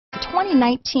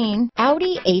2019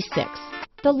 Audi A6.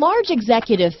 The large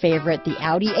executive favorite, the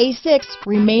Audi A6,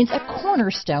 remains a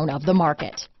cornerstone of the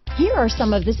market. Here are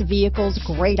some of this vehicle's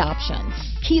great options: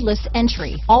 keyless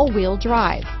entry, all-wheel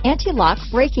drive, anti-lock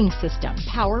braking system,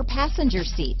 power passenger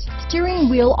seat, steering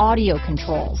wheel audio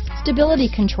controls, stability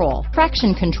control,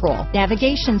 traction control,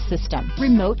 navigation system,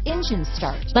 remote engine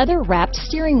start, leather-wrapped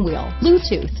steering wheel,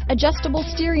 Bluetooth, adjustable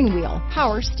steering wheel,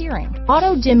 power steering,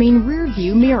 auto-dimming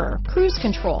rear-view mirror, cruise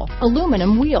control,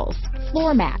 aluminum wheels,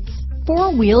 floor mats,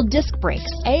 four-wheel disc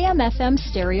brakes, AM/FM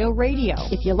stereo radio.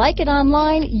 If you like it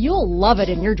online, you'll love it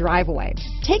in your driveway.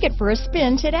 Take it for a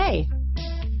spin today.